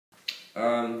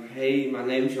Hey, my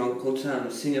name's Jan Kotta. I'm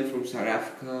a singer from South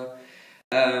Africa.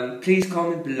 Please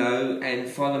comment below and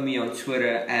follow me on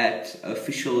Twitter at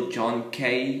official John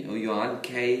K or Johan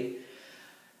K.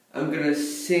 I'm gonna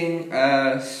sing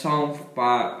a song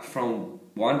from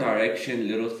One Direction,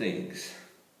 Little Things.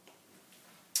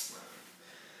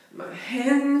 My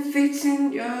hand fits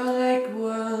in your leg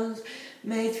was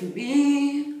made for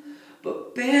me,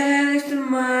 but better than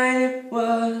mine it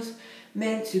was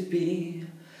meant to be.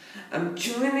 I'm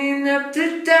joining up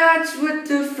the dots with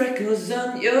the freckles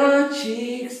on your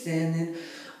cheeks, and it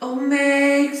all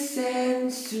makes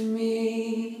sense to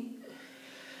me.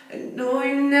 I know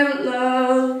you never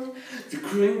loved the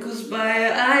crinkles by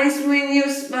your eyes when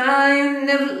you smile. You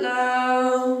never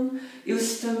loved your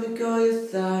stomach or your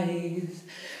thighs,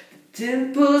 the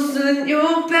dimples on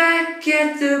your back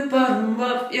at the bottom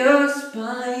of your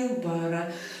spine, but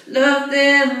I love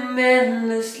them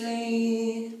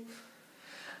endlessly.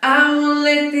 I won't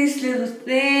let these little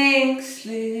things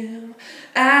slip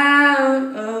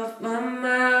out of my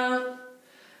mouth,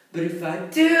 but if I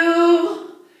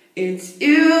do, it's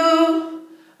you,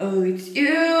 oh it's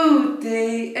you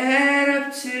they add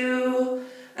up to.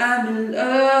 I'm in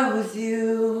love with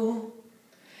you,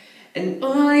 and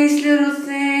all these little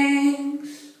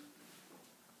things.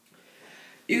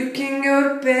 You can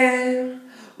go to bed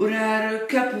without a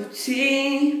cup of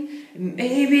tea, and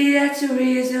maybe that's the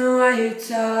reason why you're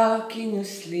talking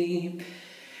asleep.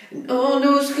 And all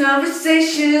those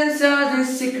conversations are the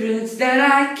secrets that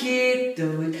I keep,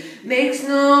 though it makes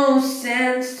no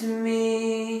sense to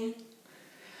me.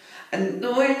 I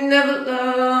know you never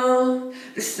loved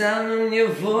the sound of your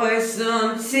voice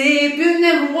on tape. You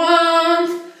never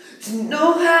want to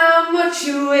know how much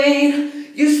you weigh.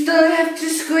 You still have to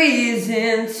squeeze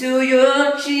into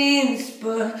your jeans,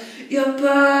 but you're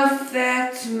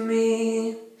perfect to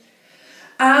me.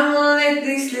 I won't let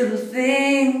these little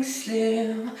things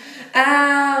slip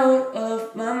out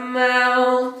of my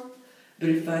mouth, but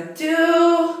if I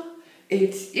do,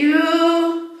 it's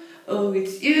you, oh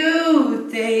it's you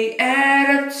they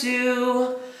add up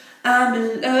to. I'm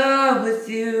in love with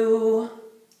you,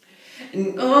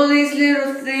 and all these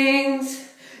little things.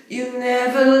 You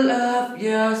never love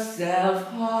yourself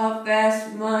half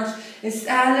as much as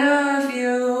I love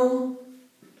you.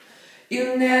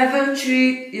 You never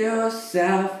treat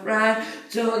yourself right,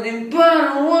 darling, but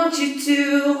I want you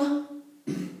to.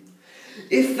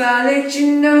 If I let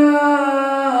you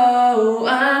know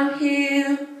I'm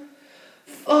here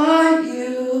for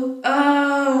you,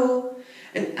 oh,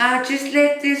 and I just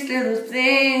let these little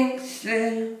things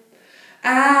slip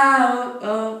out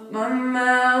of my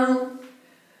mouth.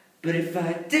 But if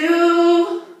I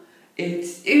do,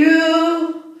 it's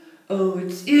you, oh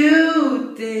it's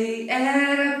you they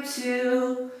add up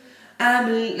to. I'm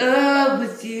in love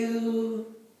with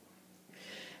you,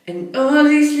 and all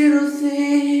these little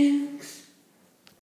things.